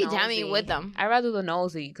Because do I be the jamming nosy. with them. I'd rather do the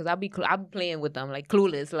nosy because I'll be playing with them like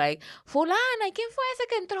clueless. Like, fulana, ¿quién fue ese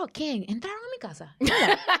que entró? ¿Quién? ¿Entraron a mi casa?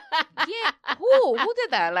 Yeah. Who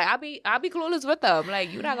did that? Like, I'll be clueless with them.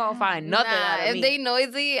 Like, you're not gonna find nothing out of if me. they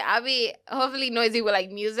noisy, I be hopefully noisy with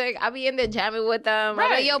like music. I be in there jamming with them. I'm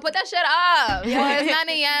Right. like, yo, put that shit up. Yo, it's 9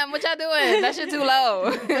 a.m. What y'all doing? That shit too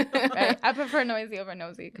low. Right. I prefer noisy over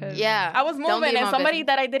nosy. Cause Yeah. I was Don't be moving in and my somebody business.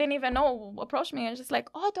 that I didn't even know approached me and just like,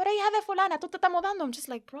 oh, tú eres hija de fulana, tú te estás mudando. I'm just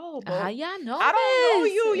like, bro, Yeah, no. I don't know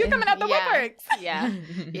you. You're coming out the Yeah. woodworks. Yeah.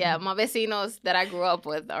 Yeah, my vecinos that I grew up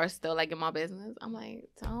with are still like in my business. I'm like,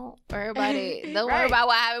 don't worry about it. Don't worry Right. about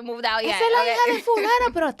why I haven't moved out yet. Esa es la okay? hija de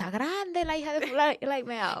fulana, pero está grande la hija de fulana. Like,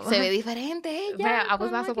 man. Se ve diferente ella. Man, I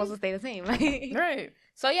was not como supposed to stay the same. Like, Right.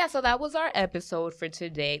 so yeah, so that was our episode for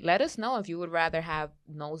today. Let us know if you would rather have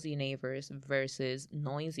nosy neighbors versus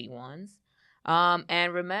noisy ones.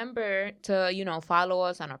 And remember to, follow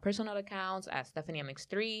us on our personal accounts at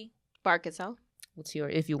StephanieMX3. Bark itself. What's your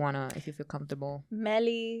if you feel comfortable?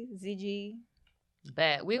 Melly, ZG.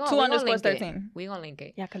 Bet. We gonna 2 we gonna underscores link it. 13. We gonna link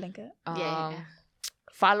it. Yeah, I can link it. Yeah.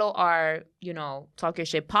 Follow our, Talk Your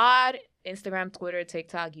Shit Pod, Instagram, Twitter,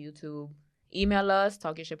 TikTok, YouTube. Email us,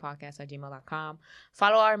 talkyourshitpodcast@gmail.com.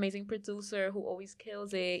 Follow our amazing producer who always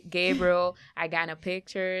kills it, Gabriel, at Ghana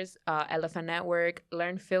Pictures, Elephant Network,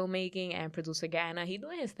 Learn Filmmaking, and producer Ghana. He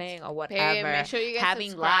doing his thing or whatever. Make sure you guys having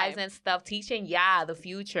subscribe. lives and stuff, teaching the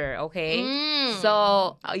future, okay? Mm.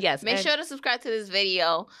 So, yes. Make and- sure to subscribe to this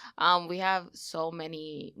video. We have so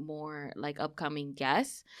many more like upcoming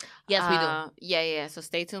guests. Yes, we do. Yeah. So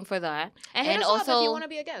stay tuned for that. And hit and us up if also- you want to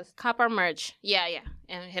be a guest. Cop our merch. Yeah.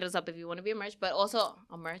 And hit us up if you want to be a merch, but also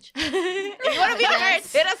a merch. If you want to be a Yes.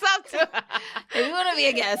 guest, hit us up too. If you want to be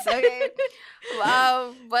a guest, okay.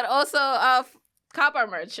 But also cop our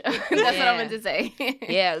merch. That's what I Yeah. meant to say.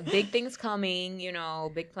 Yeah, big things coming,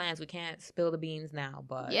 big plans. We can't spill the beans now,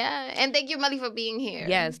 but Yeah, and thank you, Melly, for being here.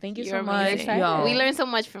 yes, thank you You're so much. amazing. Yo. We learned so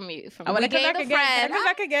much from you. From I want you. to come gained back a again. Can I friend. come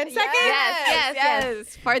back again? Second?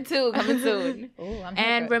 Yes. Part 2 coming soon. Ooh, I'm And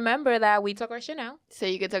here for it. remember that we talk our shit now. So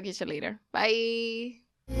you can talk your shit later. Bye.